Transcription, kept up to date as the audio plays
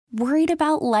Worried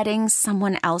about letting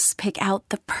someone else pick out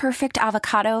the perfect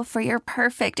avocado for your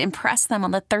perfect impress them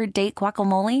on the third date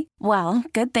guacamole? Well,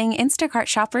 good thing Instacart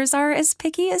shoppers are as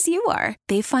picky as you are.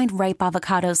 They find ripe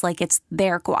avocados like it's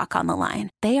their guac on the line.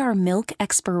 They are milk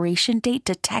expiration date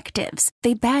detectives.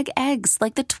 They bag eggs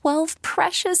like the 12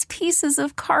 precious pieces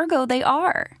of cargo they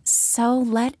are. So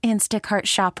let Instacart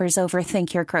shoppers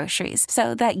overthink your groceries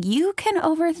so that you can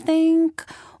overthink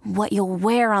what you'll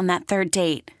wear on that third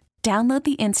date. Download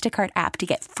the Instacart app to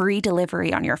get free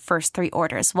delivery on your first 3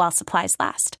 orders while supplies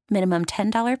last. Minimum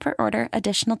 $10 per order.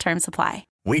 Additional terms apply.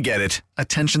 We get it.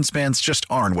 Attention spans just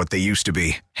aren't what they used to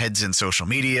be. Heads in social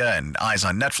media and eyes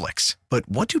on Netflix. But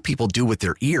what do people do with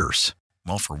their ears?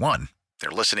 Well, for one, they're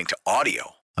listening to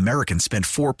audio. Americans spend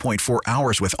 4.4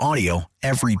 hours with audio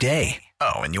every day.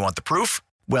 Oh, and you want the proof?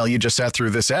 Well, you just sat through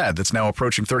this ad that's now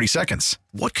approaching 30 seconds.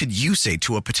 What could you say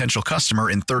to a potential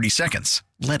customer in 30 seconds?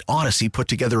 Let Odyssey put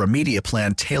together a media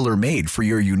plan tailor-made for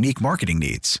your unique marketing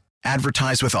needs.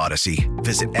 Advertise with Odyssey.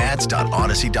 Visit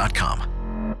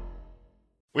ads.odyssey.com.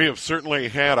 We have certainly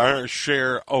had our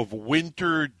share of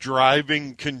winter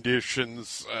driving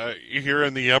conditions here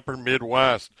in the upper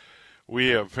Midwest. We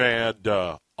have had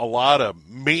a lot of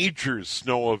major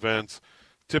snow events.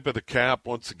 Tip of the cap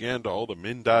once again to all the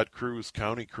MnDOT crews,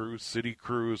 county crews, city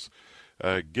crews,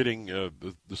 getting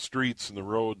the streets and the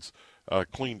roads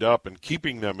cleaned up and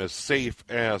keeping them as safe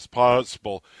as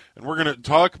possible. And we're going to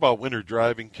talk about winter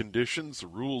driving conditions, the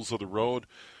rules of the road,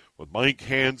 with Mike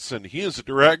Hansen. He is the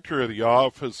director of the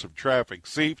Office of Traffic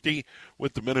Safety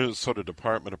with the Minnesota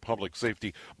Department of Public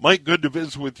Safety. Mike, good to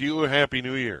visit with you. Happy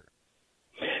New Year.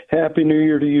 Happy New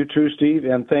Year to you too, Steve,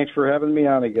 and thanks for having me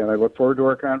on again. I look forward to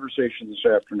our conversation this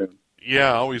afternoon.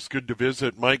 Yeah, always good to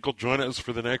visit. Michael, join us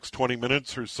for the next 20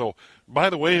 minutes or so. By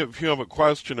the way, if you have a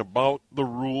question about the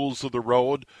rules of the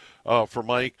road for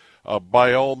Mike,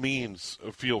 by all means,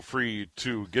 feel free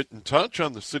to get in touch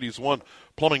on the City's One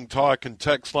Plumbing Talk and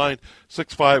text line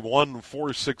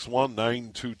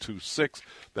 651-461-9226.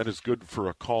 That is good for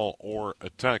a call or a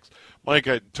text. Mike,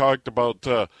 I talked about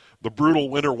the brutal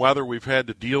winter weather we've had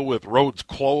to deal with, roads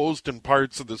closed in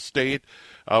parts of the state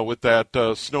with that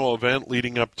snow event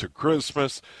leading up to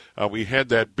Christmas. We had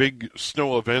that big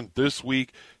snow event this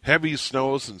week, heavy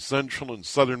snows in central and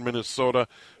southern Minnesota,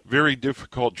 very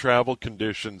difficult travel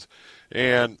conditions.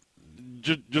 And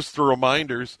just the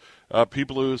reminders,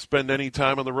 people who spend any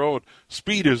time on the road,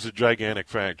 speed is a gigantic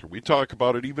factor. We talk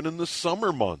about it even in the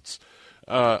summer months.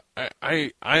 I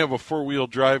have a four-wheel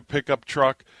drive pickup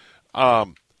truck,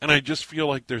 and I just feel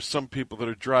like there's some people that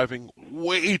are driving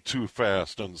way too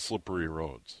fast on slippery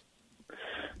roads.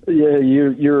 Yeah,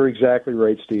 you're exactly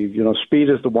right, Steve. You know, speed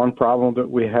is the one problem that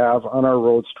we have on our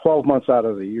roads 12 months out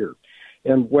of the year.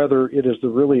 And whether it is the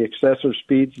really excessive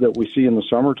speeds that we see in the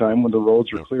summertime when the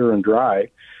roads are clear and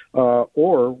dry,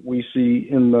 or we see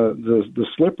in the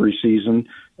slippery season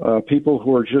people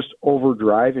who are just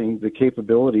overdriving the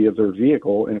capability of their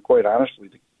vehicle and, quite honestly,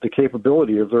 the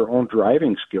capability of their own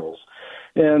driving skills.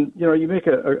 And, you know, you make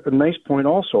a nice point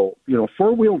also. You know,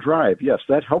 four-wheel drive, yes,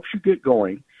 that helps you get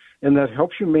going, and that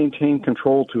helps you maintain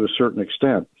control to a certain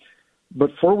extent.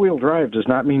 But four-wheel drive does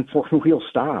not mean four-wheel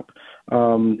stop.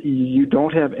 You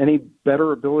don't have any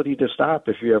better ability to stop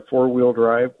if you have four-wheel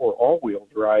drive or all-wheel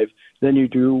drive than you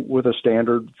do with a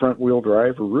standard front-wheel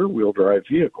drive or rear-wheel drive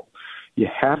vehicle. You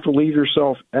have to leave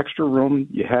yourself extra room.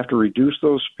 You have to reduce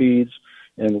those speeds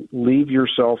and leave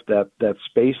yourself that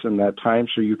space and that time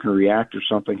so you can react if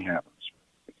something happens.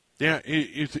 Yeah,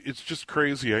 it's just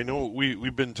crazy. I know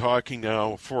we've been talking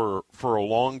now for a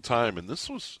long time, and this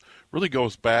really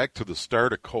goes back to the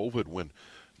start of COVID when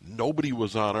nobody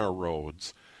was on our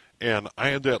roads. And I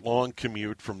had that long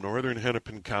commute from northern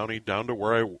Hennepin County down to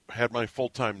where I had my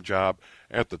full-time job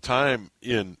at the time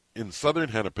in southern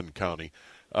Hennepin County.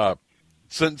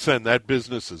 Since then, that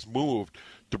business has moved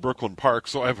to Brooklyn Park,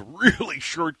 so I have a really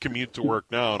short commute to work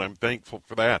now, and I'm thankful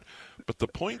for that. But the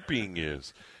point being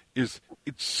is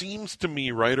it seems to me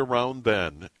right around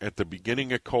then, at the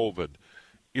beginning of COVID,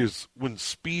 is when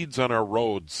speeds on our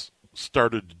roads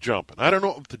started to jump. And I don't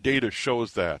know if the data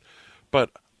shows that, but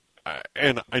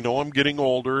and I know I'm getting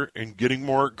older and getting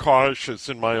more cautious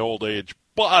in my old age,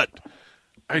 but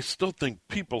I still think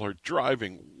people are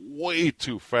driving way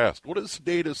too fast. What does the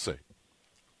data say?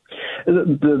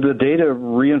 The data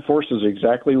reinforces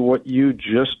exactly what you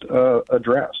just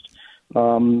addressed.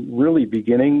 Really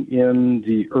beginning in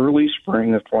the early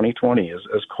spring of 2020,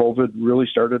 as COVID really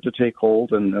started to take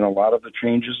hold and a lot of the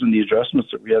changes and the adjustments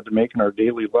that we had to make in our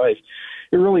daily life,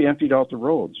 it really emptied out the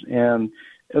roads. And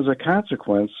as a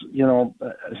consequence, you know,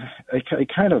 I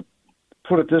kind of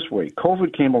put it this way.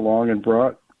 COVID came along and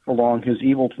brought along his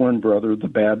evil twin brother, the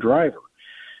bad driver.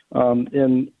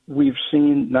 And we've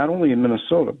seen, not only in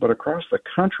Minnesota, but across the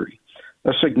country,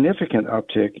 a significant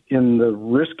uptick in the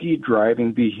risky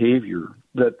driving behavior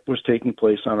that was taking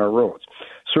place on our roads.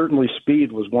 Certainly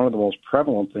speed was one of the most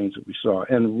prevalent things that we saw,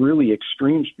 and really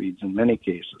extreme speeds in many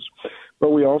cases. But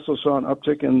we also saw an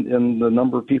uptick in the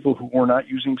number of people who were not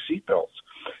using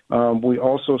seatbelts. We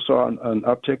also saw an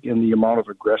uptick in the amount of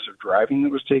aggressive driving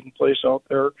that was taking place out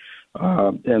there,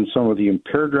 and some of the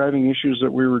impaired driving issues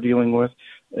that we were dealing with.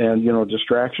 And,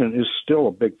 distraction is still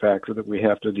a big factor that we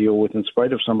have to deal with in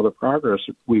spite of some of the progress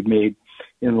that we've made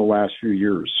in the last few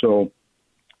years. So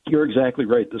you're exactly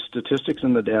right. The statistics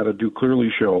and the data do clearly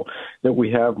show that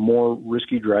we have more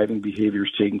risky driving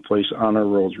behaviors taking place on our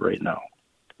roads right now.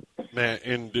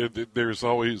 And there's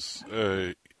always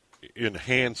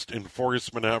enhanced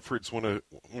enforcement efforts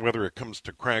whether it comes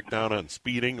to crack down on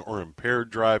speeding or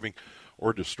impaired driving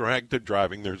or distracted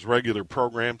driving. There's regular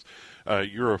programs.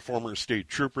 You're a former state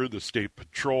trooper. The state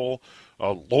patrol,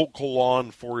 local law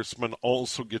enforcement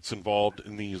also gets involved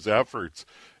in these efforts.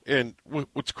 And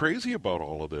what's crazy about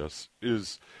all of this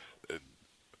is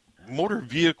motor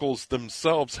vehicles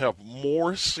themselves have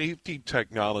more safety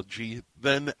technology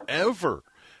than ever.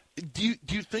 Do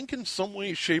you think in some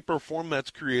way, shape, or form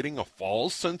that's creating a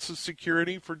false sense of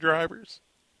security for drivers?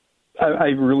 I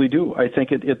really do. I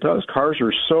think it does. Cars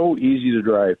are so easy to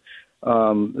drive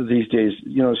these days.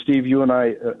 Steve, you and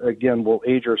I, again, will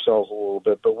age ourselves a little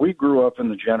bit, but we grew up in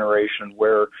the generation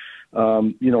where,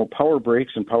 power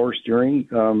brakes and power steering,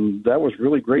 that was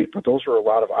really great, but those were a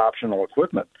lot of optional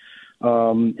equipment.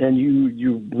 And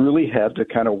you really had to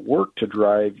kind of work to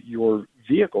drive your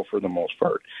vehicle for the most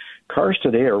part. Cars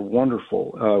today are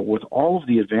wonderful with all of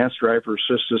the advanced driver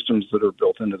assist systems that are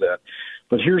built into that.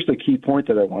 But here's the key point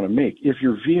that I want to make. If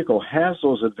your vehicle has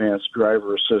those advanced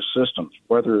driver assist systems,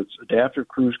 whether it's adaptive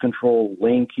cruise control,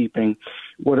 lane keeping,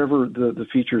 whatever the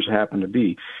features happen to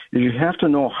be, you have to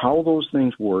know how those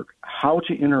things work, how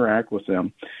to interact with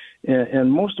them,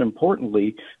 and most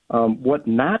importantly, what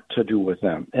not to do with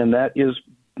them. And that is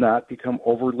not become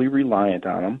overly reliant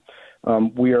on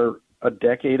them. We are a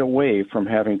decade away from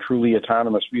having truly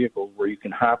autonomous vehicles where you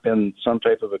can hop in some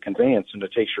type of a conveyance and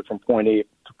it takes you from point A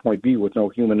to point B with no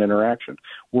human interaction.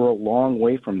 We're a long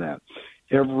way from that.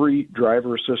 Every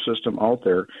driver assist system out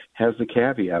there has the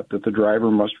caveat that the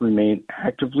driver must remain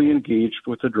actively engaged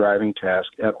with the driving task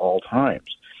at all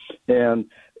times. And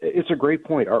it's a great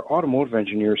point. Our automotive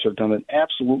engineers have done an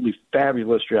absolutely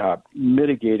fabulous job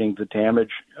mitigating the damage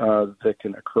that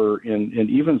can occur in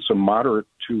even some moderate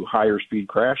to higher speed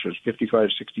crashes, 55,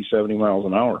 60, 70 miles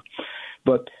an hour.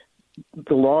 But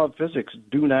the law of physics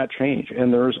do not change,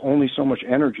 and there is only so much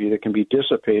energy that can be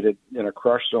dissipated in a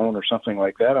crush zone or something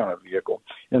like that on a vehicle,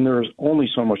 and there is only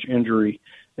so much injury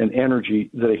and energy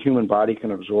that a human body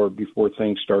can absorb before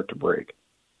things start to break.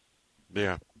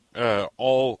 Yeah.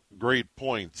 All great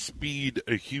points. Speed,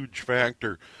 a huge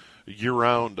factor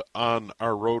year-round on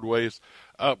our roadways.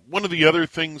 One of the other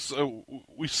things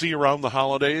we see around the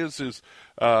holidays is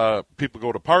people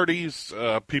go to parties,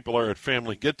 people are at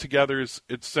family get-togethers,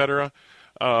 etc.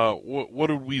 What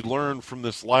did we learn from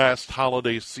this last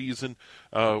holiday season?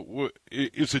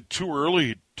 Is it too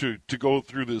early to go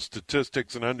through the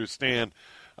statistics and understand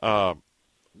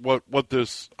what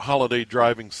this holiday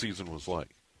driving season was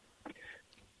like?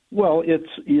 Well,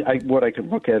 what I can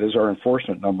look at is our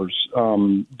enforcement numbers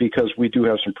because we do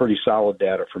have some pretty solid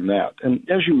data from that. And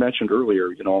as you mentioned earlier,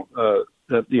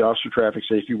 the Office of Traffic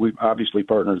Safety, we obviously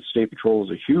partner. The State Patrol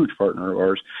is a huge partner of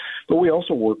ours, but we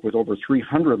also work with over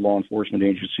 300 law enforcement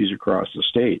agencies across the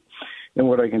state. And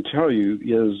what I can tell you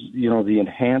is, the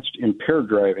enhanced impaired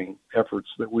driving efforts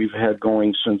that we've had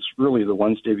going since really the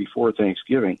Wednesday before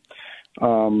Thanksgiving.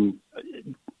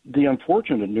 The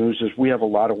unfortunate news is we have a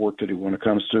lot of work to do when it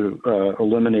comes to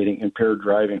eliminating impaired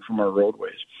driving from our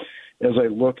roadways. As I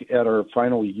look at our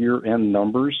final year-end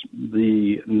numbers,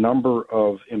 the number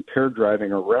of impaired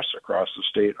driving arrests across the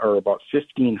state are about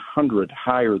 1,500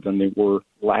 higher than they were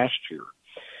last year.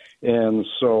 And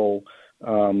so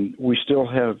we still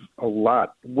have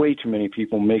way too many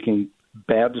people making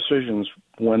bad decisions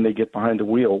when they get behind the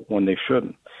wheel when they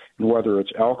shouldn't. And whether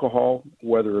it's alcohol,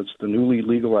 whether it's the newly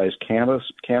legalized cannabis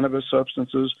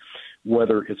substances,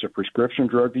 whether it's a prescription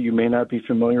drug that you may not be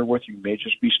familiar with, you may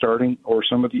just be starting, or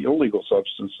some of the illegal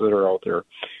substances that are out there.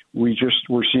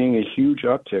 We're seeing a huge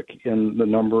uptick in the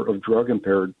number of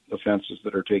drug-impaired offenses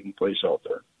that are taking place out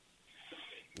there.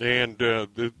 And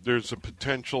there's a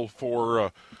potential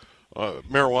for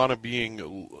marijuana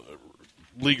being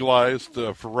legalized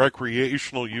for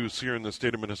recreational use here in the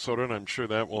state of Minnesota, and I'm sure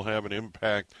that will have an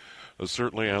impact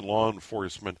certainly on law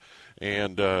enforcement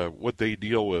and what they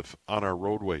deal with on our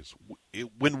roadways.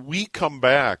 When we come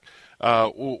back,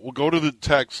 we'll go to the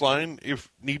text line, if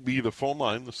need be the phone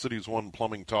line, the Cities One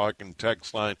Plumbing Talk and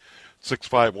text line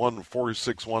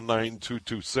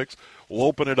 651-461-9226. We'll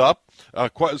open it up.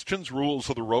 Questions, rules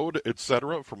of the road,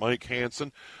 etc. for Mike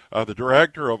Hansen, the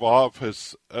Director of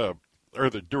the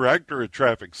Director of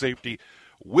Traffic Safety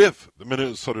with the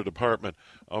Minnesota Department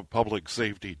of Public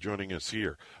Safety, joining us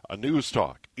here on News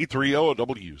Talk 830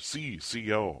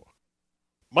 WCCO.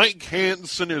 Mike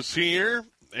Hansen is here,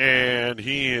 and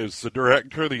he is the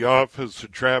Director of the Office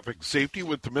of Traffic Safety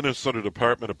with the Minnesota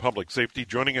Department of Public Safety,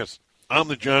 joining us on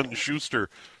the John Schuster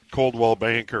Coldwell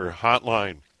Banker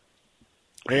hotline.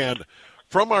 And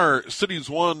from our Cities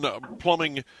One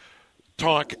Plumbing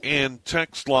Talk and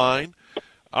text line,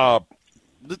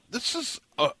 this is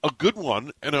a good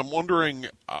one, and I'm wondering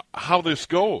how this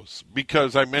goes,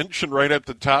 because I mentioned right at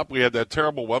the top we had that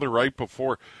terrible weather right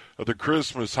before the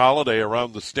Christmas holiday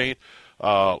around the state.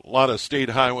 A lot of state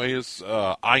highways,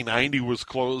 I-90 was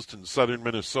closed in southern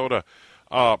Minnesota.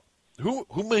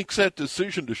 Who makes that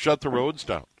decision to shut the roads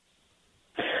down?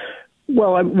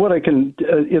 Well,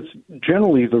 it's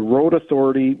generally the road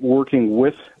authority working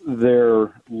with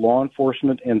their law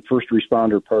enforcement and first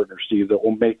responder partners, Steve, that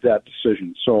will make that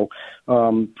decision. So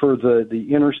for the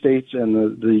interstates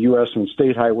and the U.S. and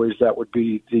state highways, that would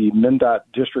be the MnDOT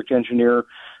district engineer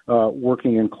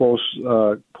working in close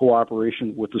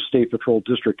cooperation with the state patrol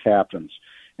district captains.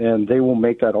 And they will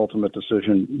make that ultimate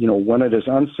decision. When it is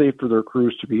unsafe for their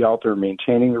crews to be out there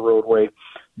maintaining the roadway,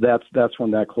 that's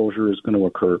when that closure is going to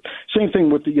occur. Same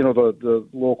thing with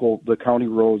the county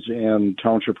roads and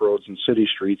township roads and city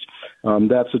streets.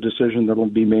 That's a decision that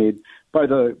will be made by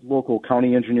the local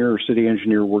county engineer or city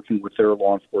engineer working with their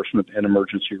law enforcement and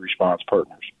emergency response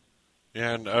partners.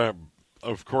 And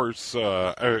of course,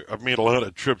 I've made a lot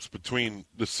of trips between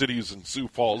the cities and Sioux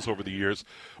Falls over the years.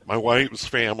 My wife's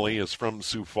family is from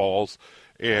Sioux Falls,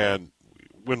 and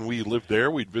when we lived there,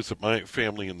 we'd visit my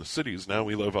family in the cities. Now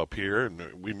we live up here,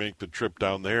 and we make the trip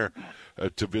down there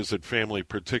to visit family,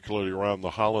 particularly around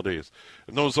the holidays.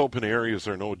 And those open areas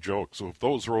are no joke. So if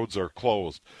those roads are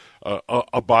closed,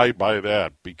 abide by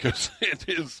that, because it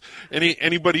is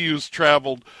anybody who's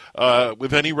traveled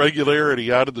with any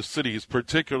regularity out of the cities,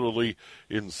 particularly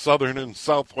in southern and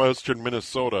southwestern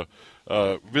Minnesota,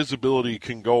 visibility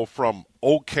can go from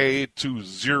okay to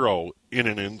zero in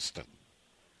an instant.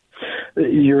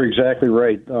 You're exactly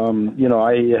right.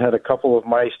 I had a couple of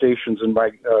my stations in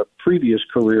my previous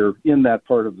career in that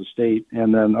part of the state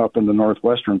and then up in the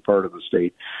northwestern part of the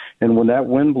state. And when that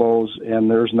wind blows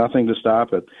and there's nothing to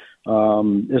stop it,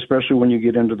 especially when you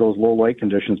get into those low light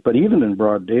conditions, but even in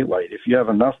broad daylight, if you have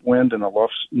enough wind and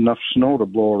enough snow to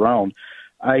blow around,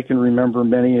 I can remember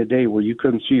many a day where you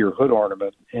couldn't see your hood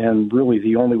ornament, and really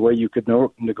the only way you could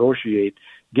negotiate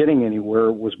getting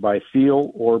anywhere was by feel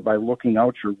or by looking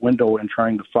out your window and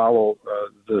trying to follow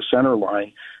the center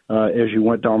line as you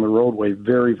went down the roadway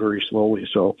very, very slowly.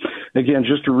 So, again,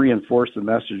 just to reinforce the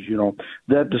message,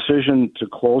 that decision to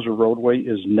close a roadway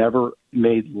is never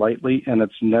made lightly, and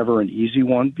it's never an easy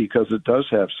one because it does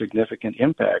have significant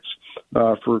impacts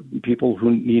for people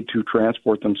who need to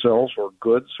transport themselves or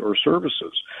goods or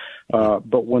services.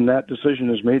 But when that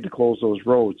decision is made to close those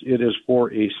roads, it is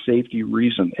for a safety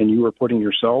reason, and you are putting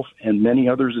yourself and many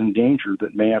others in danger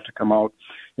that may have to come out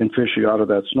and fish you out of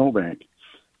that snowbank.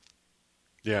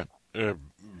 Yeah,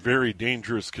 very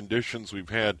dangerous conditions. We've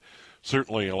had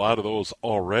certainly a lot of those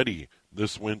already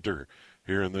this winter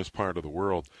here in this part of the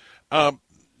world.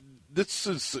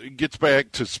 This gets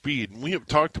back to speed. We have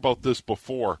talked about this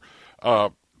before,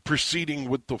 proceeding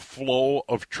with the flow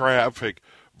of traffic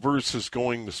versus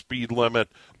going the speed limit,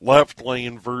 left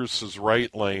lane versus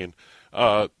right lane.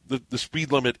 The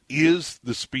speed limit is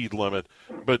the speed limit,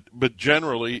 but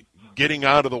generally getting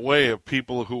out of the way of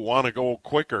people who want to go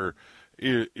quicker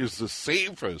is the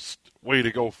safest way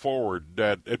to go forward.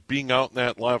 At being out in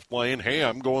that left lane, hey,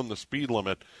 I'm going the speed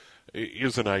limit,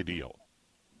 isn't ideal.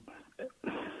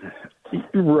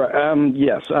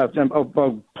 Yes,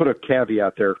 I'll put a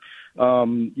caveat there.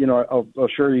 I'll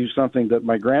share you something that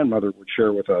my grandmother would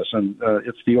share with us, and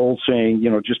it's the old saying,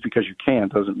 just because you can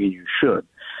doesn't mean you should.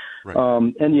 Right.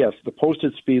 And yes, the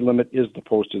posted speed limit is the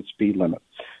posted speed limit.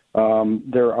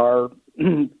 There are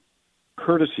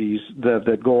courtesies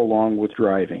that go along with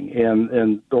driving,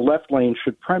 and the left lane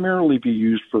should primarily be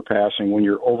used for passing when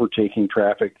you're overtaking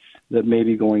traffic that may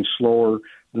be going slower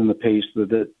than the pace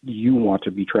that you want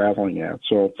to be traveling at.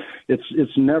 So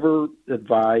it's never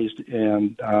advised,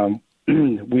 and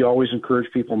we always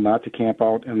encourage people not to camp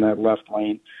out in that left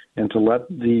lane and to let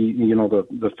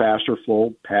the faster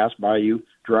flow pass by you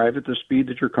drive at the speed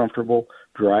that you're comfortable,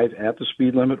 drive at the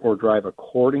speed limit, or drive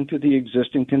according to the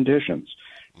existing conditions.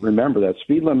 Remember, that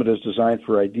speed limit is designed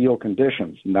for ideal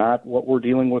conditions, not what we're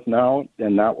dealing with now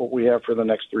and not what we have for the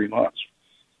next 3 months.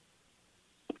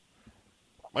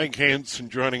 Mike Hansen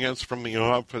joining us from the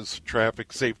Office of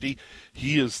Traffic Safety.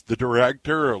 He is the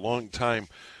director, a longtime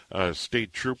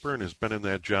state trooper, and has been in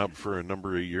that job for a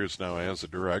number of years now as a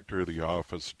director of the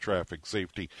Office of Traffic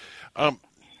Safety.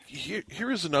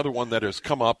 Here is another one that has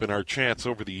come up in our chats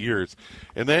over the years,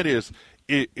 and that is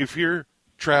if you're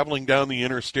traveling down the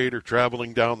interstate or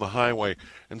traveling down the highway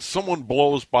and someone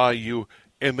blows by you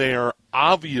and they are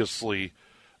obviously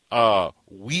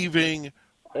weaving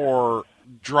or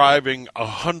driving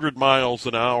 100 miles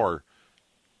an hour,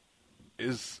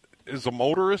 is a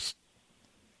motorist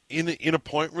in a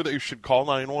point where they should call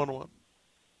 911?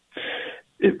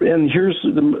 And here's,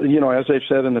 as I've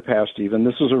said in the past, Stephen,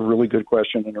 this is a really good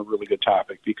question and a really good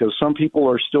topic because some people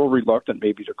are still reluctant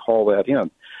maybe to call that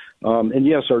in. And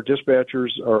yes, our dispatchers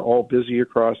are all busy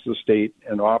across the state,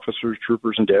 and officers,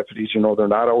 troopers, and deputies, they're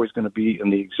not always going to be in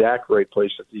the exact right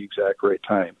place at the exact right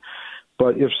time.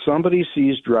 But if somebody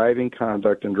sees driving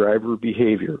conduct and driver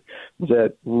behavior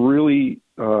that really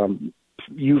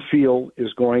you feel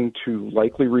is going to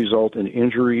likely result in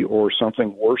injury or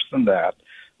something worse than that,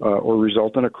 or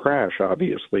result in a crash,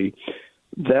 obviously,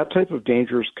 that type of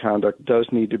dangerous conduct does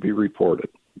need to be reported.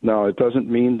 Now, it doesn't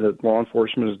mean that law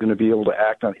enforcement is going to be able to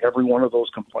act on every one of those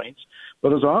complaints,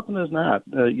 but as often as not,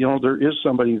 there is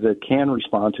somebody that can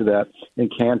respond to that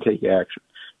and can take action.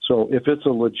 So if it's a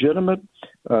legitimate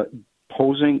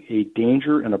posing a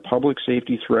danger and a public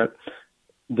safety threat,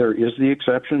 there is the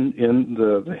exception in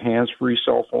the hands-free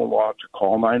cell phone law to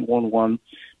call 911.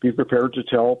 Be prepared to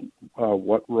tell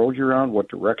what road you're on, what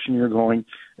direction you're going,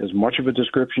 as much of a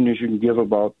description as you can give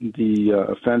about the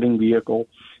offending vehicle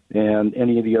and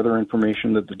any of the other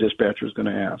information that the dispatcher is going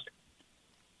to ask.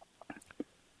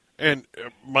 And,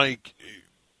 Mike,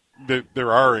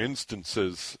 there are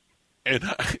instances, and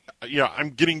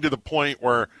I'm getting to the point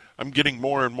where I'm getting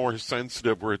more and more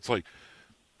sensitive where it's like,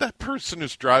 that person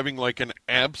is driving like an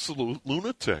absolute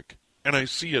lunatic. And I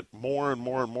see it more and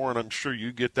more and more, and I'm sure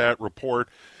you get that report.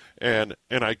 And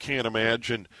I can't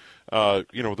imagine, the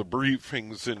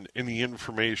briefings and the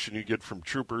information you get from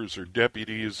troopers or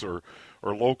deputies or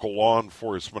local law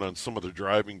enforcement on some of the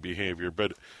driving behavior.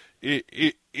 But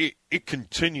it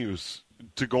continues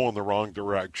to go in the wrong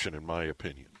direction, in my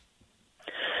opinion.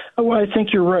 Well, I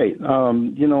think you're right.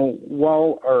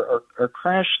 While our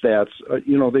crash stats,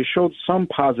 they showed some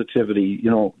positivity,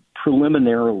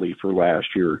 preliminarily for last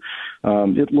year.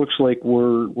 It looks like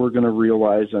we're going to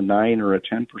realize a 9 or a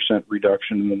 10%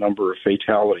 reduction in the number of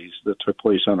fatalities that took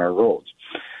place on our roads.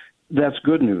 That's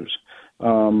good news.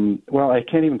 Well, I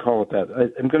can't even call it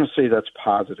that. I'm going to say that's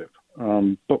positive.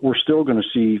 But we're still going to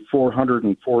see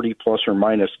 440 plus or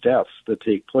minus deaths that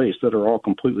take place that are all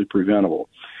completely preventable.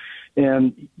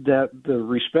 And that the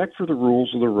respect for the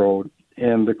rules of the road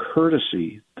and the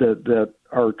courtesy that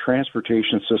our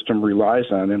transportation system relies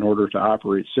on in order to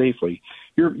operate safely,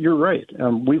 you're right.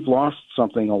 We've lost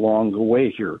something along the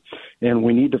way here, and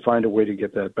we need to find a way to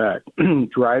get that back.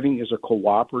 Driving is a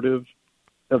cooperative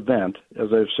event, as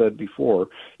I've said before.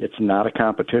 It's not a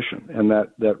competition, and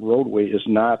that roadway is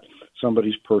not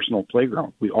somebody's personal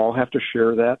playground. We all have to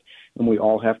share that, and we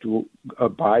all have to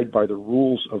abide by the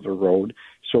rules of the road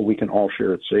so we can all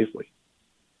share it safely.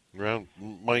 Well,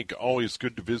 Mike, always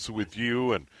good to visit with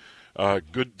you, and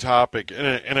good topic,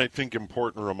 and I think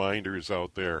important reminders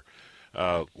out there.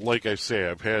 Like I say,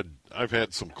 I've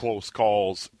had some close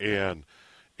calls, and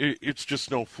it's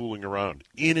just no fooling around.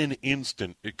 In an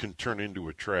instant, it can turn into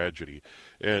a tragedy,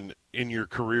 and in your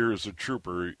career as a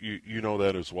trooper, you know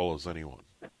that as well as anyone.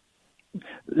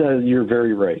 You're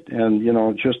very right. And,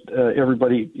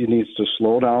 everybody needs to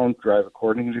slow down, drive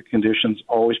according to conditions,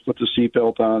 always put the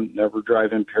seatbelt on, never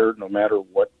drive impaired no matter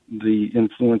what the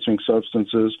influencing substance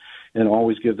is, and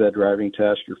always give that driving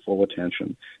task your full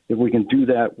attention. If we can do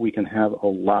that, we can have a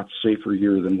lot safer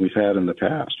year than we've had in the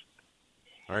past.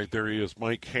 All right, there he is,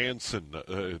 Mike Hansen,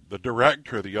 the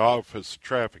director of the Office of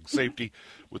Traffic Safety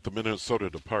with the Minnesota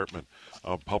Department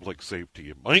of Public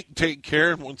Safety. Mike, take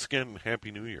care, and once again,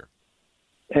 Happy New Year.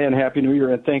 And Happy New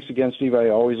Year, and thanks again, Steve. I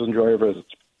always enjoy your visits.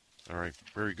 All right,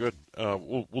 very good.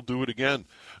 We'll do it again,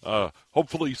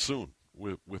 hopefully soon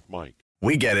with Mike.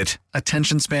 We get it.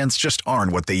 Attention spans just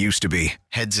aren't what they used to be.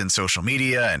 Heads in social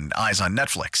media and eyes on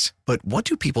Netflix. But what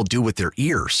do people do with their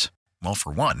ears? Well,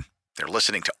 for one, they're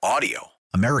listening to audio.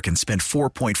 Americans spend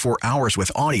 4.4 hours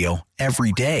with audio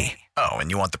every day. Oh, and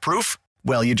you want the proof?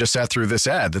 Well, you just sat through this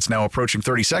ad that's now approaching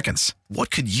 30 seconds.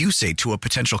 What could you say to a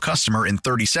potential customer in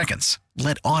 30 seconds?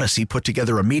 Let Odyssey put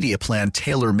together a media plan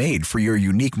tailor-made for your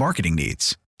unique marketing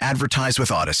needs. Advertise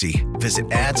with Odyssey.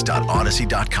 Visit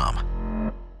ads.odyssey.com.